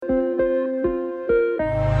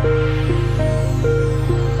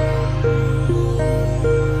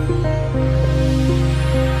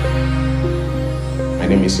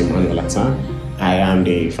is Emmanuel. I am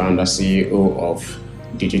the founder CEO of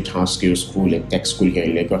Digital Skills School, a tech school here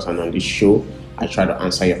in Lagos, and on this show I try to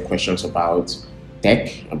answer your questions about tech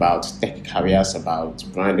careers, about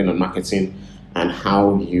branding and marketing, and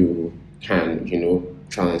how you can,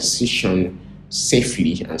 transition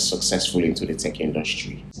safely and successfully into the tech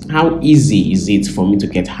industry. How easy is it for me to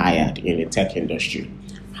get hired in the tech industry?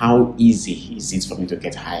 How easy is it for me to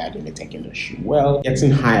get hired in the tech industry? Well,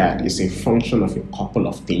 getting hired is a function of a couple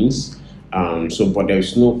of things. But there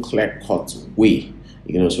is no clear-cut way.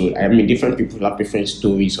 Different people have different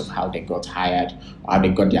stories of how they got hired, how they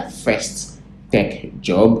got their first tech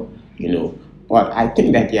job. But I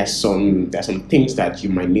think that there's some things that you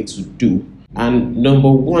might need to do. And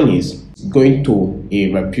number one is going to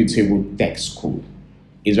a reputable tech school.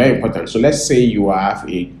 It's very important. So let's say you have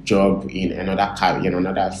a job in another career, in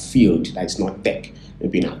another field that is not tech,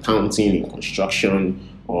 maybe in accounting, in construction,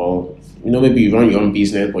 or maybe you run your own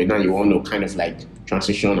business, but now you want to kind of like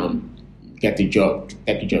transition and get a job,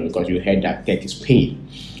 tech job, because you heard that tech is paying.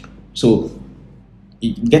 So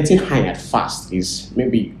getting hired fast is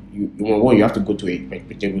maybe you have to go to a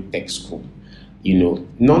reputable tech school.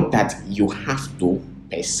 Not that you have to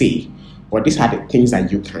per se, but these are the things that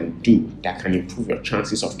you can do that can improve your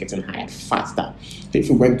chances of getting hired faster. So if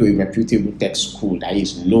you went to a reputable tech school that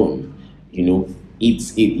is known,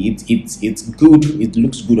 it's good. It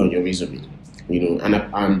looks good on your resume,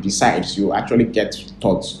 and besides, you actually get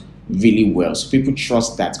taught really well. So people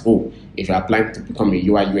trust that, if you're applying to become a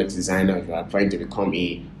UI UX designer, if you're applying to become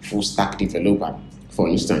a full stack developer, for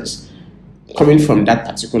instance, coming from that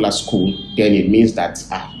particular school, then it means that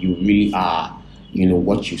you really are,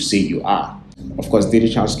 what you say you are. Of course,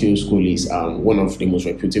 Digital Skills School is one of the most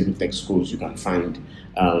reputable tech schools you can find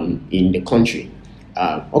in the country.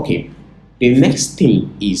 The next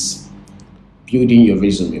thing is building your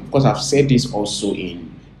resume. Because I've said this also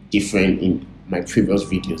in my previous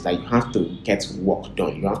videos, that you have to get work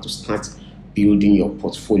done. You have to start building your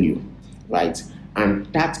portfolio, right? And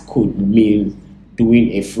that could mean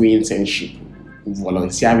doing a free internship,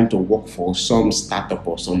 volunteering to work for some startup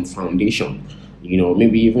or some foundation,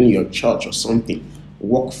 maybe even your church or something.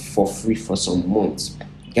 Work for free for some months,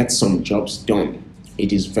 get some jobs done.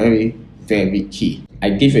 It is very, very key. I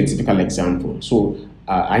give a typical example. So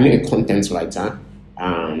I know a content writer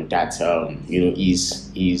that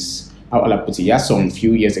is how will I put it? He has some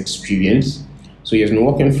few years experience. So he has been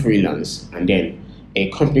working freelance, and then a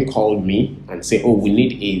company called me and said, we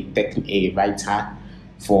need a writer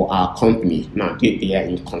for our company. Now they are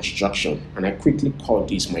in construction, and I quickly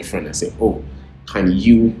called my friend and said, can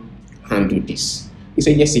you handle this? He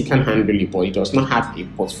said yes, he can handle it, but he does not have a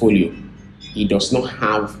portfolio. He does not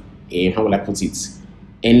have any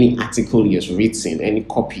article he has written, any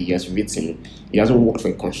copy he has written. He hasn't worked for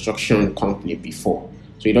a construction company before,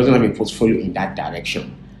 so he doesn't have a portfolio in that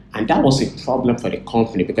direction. And that was a problem for the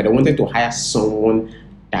company, because they wanted to hire someone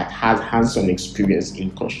that has hands-on experience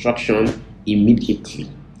in construction immediately.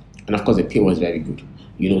 And of course, the pay was very good.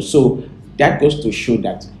 So that goes to show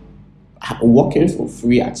that working for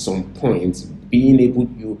free at some point,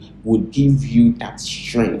 would give you that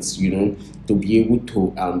strength, to be able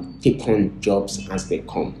to take on jobs as they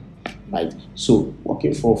come, right? So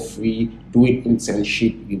working for free, doing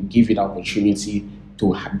internship, will give you the opportunity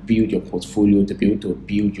to build your portfolio, to be able to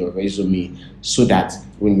build your resume, so that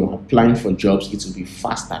when you're applying for jobs, it will be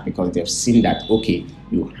faster, because they've seen that,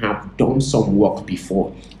 you have done some work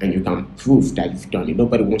before and you can prove that you've done it.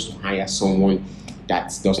 Nobody wants to hire someone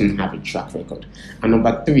that doesn't have a track record. And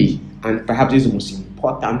number three, and perhaps this is the most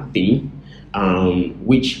important thing,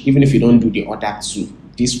 which even if you don't do the other two,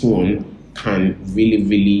 this one can really,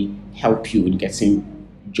 really help you in getting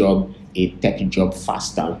a tech job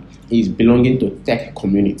faster, is belonging to tech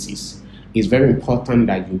communities. It's very important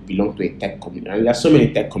that you belong to a tech community. And there are so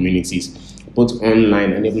many tech communities, both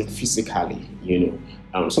online and even physically.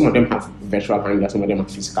 Some of them have virtual hangouts, some of them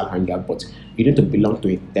have physical hangouts, but you need to belong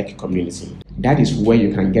to a tech community. That is where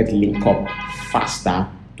you can get linked up faster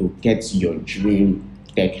to get your dream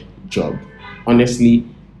tech job. Honestly,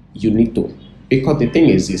 you need to. Because the thing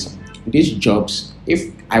is this, these jobs,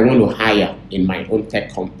 if I want to hire in my own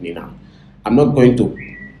tech company now,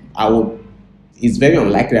 it's very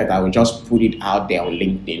unlikely that I will just put it out there on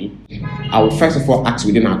LinkedIn. I will first of all ask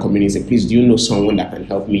within our community, please, do you know someone that can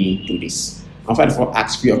help me do this? I'll first of all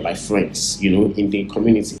ask few of my friends, in the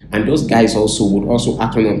community. And those guys would also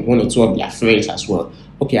act on one or two of their friends as well.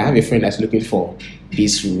 I have a friend that's looking for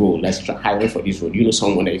this role. Let's try hiring for this role. Do you know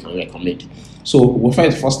someone that you can recommend? So we'll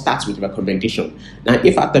first start with recommendation. Now,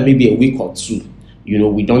 if after maybe a week or two,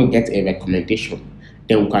 we don't get a recommendation,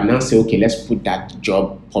 then we can now say, okay, let's put that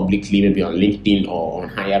job publicly, maybe on LinkedIn or on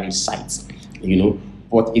hiring sites,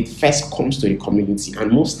 But it first comes to the community,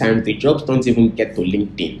 and most times the jobs don't even get to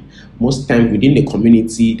LinkedIn. Most times within the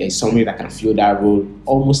community, there's somebody that can fill that role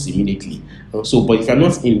almost immediately. But if you're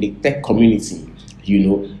not in the tech community,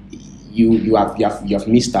 you have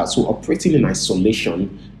missed out. So operating in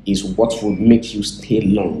isolation is what will make you stay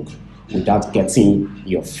long without getting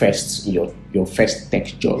your first tech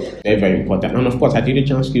job. Very, very important. And of course, at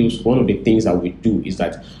Digital Skills, one of the things that we do is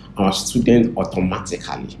that our students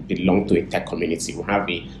automatically belong to a tech community. We have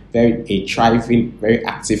a thriving, very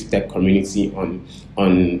active tech community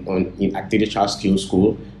at Digital Skills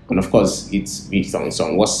School. And of course, it's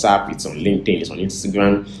on WhatsApp, it's on LinkedIn, it's on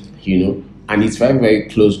Instagram, and it's very, very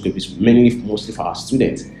close group. It's mostly for our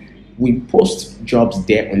students. We post jobs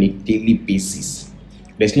there on a daily basis.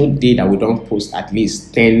 There's no day that we don't post at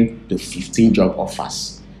least 10 to 15 job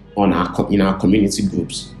offers in our community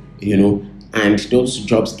groups, and those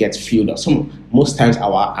jobs get filled up. Most times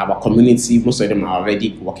our community, most of them are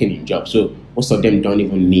already working in jobs, so most of them don't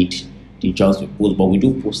even need the jobs we post, but we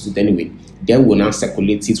do post it anyway. Then we'll now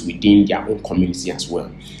circulate it within their own community as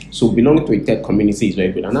well. So belonging to a tech community is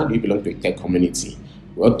very good. And how do you belong to a tech community?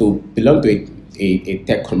 Well, to belong to a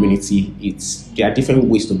tech community, there are different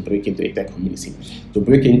ways to break into a tech community. To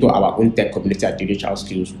break into our own tech community at Digital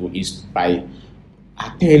Skills School is by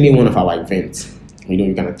attending one of our events.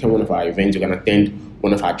 You can attend one of our events, you can attend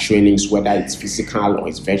one of our trainings, whether it's physical or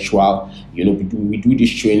it's virtual. We do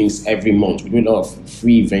these trainings every month. We do a lot of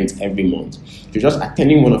free events every month. So just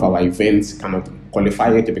attending one of our events cannot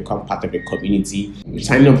qualify you to become part of the community.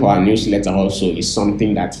 Signing up for our newsletter also is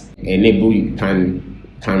something that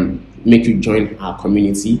can make you join our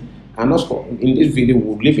community. And also, in this video,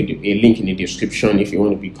 we'll leave a link in the description if you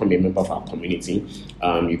want to become a member of our community.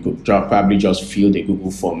 You could probably just fill the Google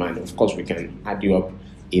form, and of course, we can add you up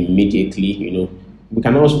immediately. We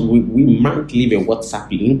can also we might leave a WhatsApp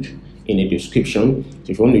link in the description.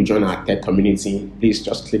 So if you want to join our tech community, please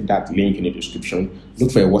just click that link in the description.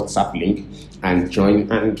 Look for a WhatsApp link and join.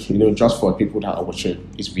 And just for people that are watching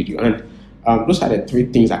this video, and those are the 3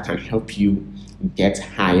 things that can help you get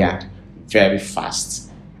hired very fast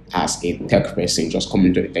as a tech person just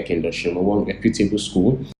coming to the tech industry. Number 1, reputable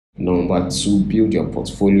school. Number 2, build your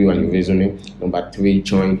portfolio and your resume. Number 3,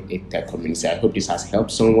 join a tech community. I hope this has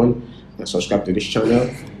helped someone, and subscribe to this channel,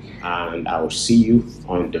 and I will see you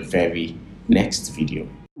on the very next video.